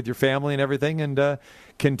weekend with your family and everything, and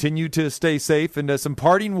continue to stay safe. And some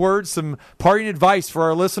parting words, some parting advice for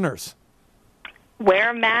our listeners.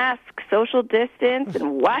 Wear a mask, social distance,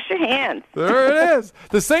 and wash your hands. There it is.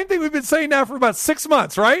 The same thing we've been saying now for about 6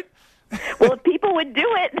 months, right? Well, if people would do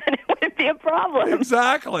it, then it wouldn't be a problem.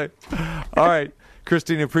 Exactly. All right.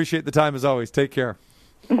 Christina, appreciate the time as always. Take care.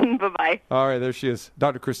 Bye-bye. All right, there she is.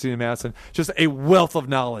 Dr. Christina Madison. Just a wealth of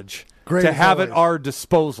knowledge Great to have always. at our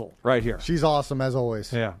disposal right here. She's awesome, as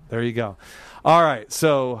always. Yeah, there you go. All right,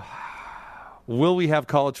 so will we have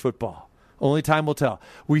college football? Only time will tell.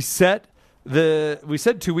 We said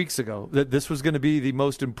 2 weeks ago that this was going to be the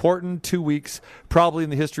most important 2 weeks probably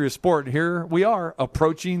in the history of sport. And here we are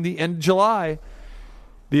approaching the end of July.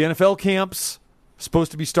 The NFL camps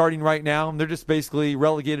supposed to be starting right now. They're just basically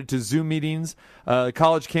relegated to Zoom meetings.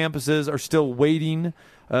 College campuses are still waiting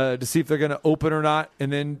to see if they're going to open or not.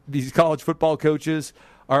 And then these college football coaches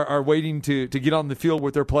are waiting to get on the field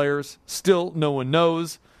with their players. Still, no one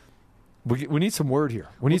knows. We need some word here.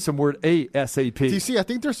 We need some word ASAP. TC, I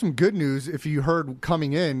think there's some good news if you heard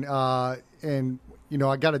coming in. And,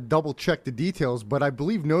 I got to double check the details, but I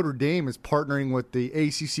believe Notre Dame is partnering with the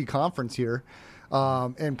ACC conference here.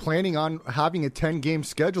 And planning on having a 10-game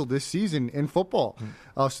schedule this season in football.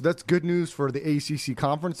 So that's good news for the ACC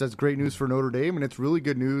conference. That's great news for Notre Dame, and it's really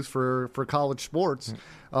good news for college sports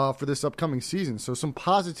for this upcoming season. So some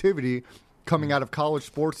positivity coming out of college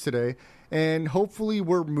sports today, and hopefully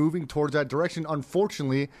we're moving towards that direction.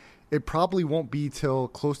 Unfortunately, it probably won't be till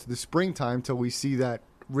close to the springtime till we see that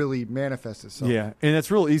really manifest itself. Yeah, and it's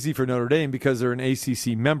real easy for Notre Dame because they're an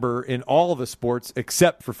ACC member in all of the sports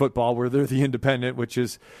except for football, where they're the independent, which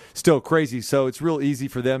is still crazy. So it's real easy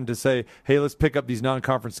for them to say, hey, let's pick up these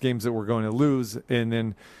non-conference games that we're going to lose, and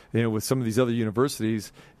then with some of these other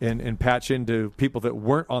universities and patch into people that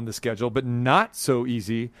weren't on the schedule, but not so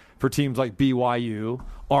easy for teams like BYU,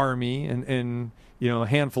 Army, and a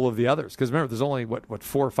handful of the others. Because remember, there's only, 4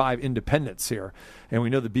 or 5 independents here. And we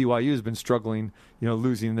know the BYU has been struggling,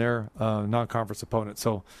 losing their non-conference opponent.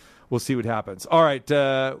 So we'll see what happens. All right,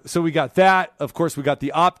 so we got that. Of course, we got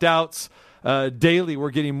the opt-outs. Daily,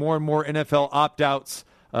 we're getting more and more NFL opt-outs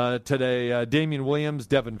today. Damian Williams,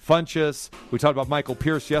 Devin Funchess. We talked about Michael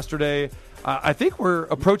Pierce yesterday. I think we're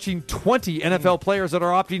approaching 20 NFL players that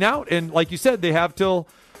are opting out. And like you said, they have till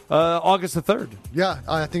August the 3rd. Yeah,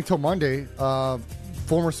 I think till Monday.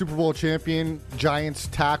 Former Super Bowl champion, Giants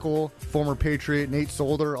tackle, former Patriot Nate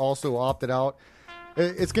Solder also opted out.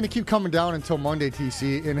 It's going to keep coming down until Monday,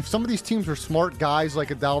 TC. And if some of these teams are smart guys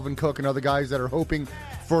like a Dalvin Cook and other guys that are hoping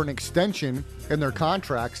for an extension in their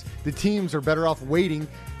contracts, the teams are better off waiting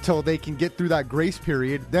till they can get through that grace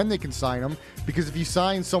period. Then they can sign them. Because if you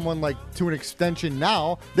sign someone to an extension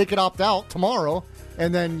now, they could opt out tomorrow,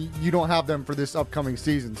 and then you don't have them for this upcoming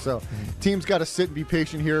season. So teams got to sit and be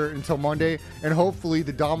patient here until Monday, and hopefully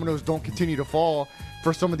the dominoes don't continue to fall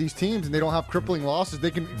for some of these teams and they don't have crippling losses. They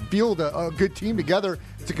can field a good team together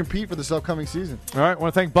to compete for this upcoming season. All right, I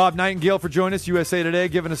want to thank Bob Nightengale for joining us, USA Today,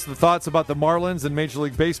 giving us the thoughts about the Marlins and Major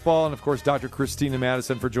League Baseball, and, of course, Dr. Christina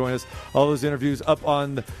Madison for joining us. All those interviews up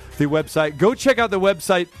on the website. Go check out the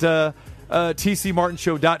website,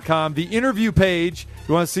 tcmartinshow.com. The interview page,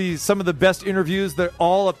 you want to see some of the best interviews, they're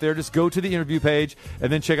all up there. Just go to the interview page and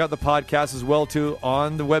then check out the podcast as well, too,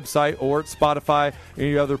 on the website or at Spotify,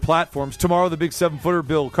 any other platforms. Tomorrow, the big 7-footer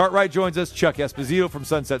Bill Cartwright joins us. Chuck Esposito from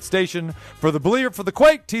Sunset Station. For the Believer, for the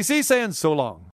Quake, TC saying so long.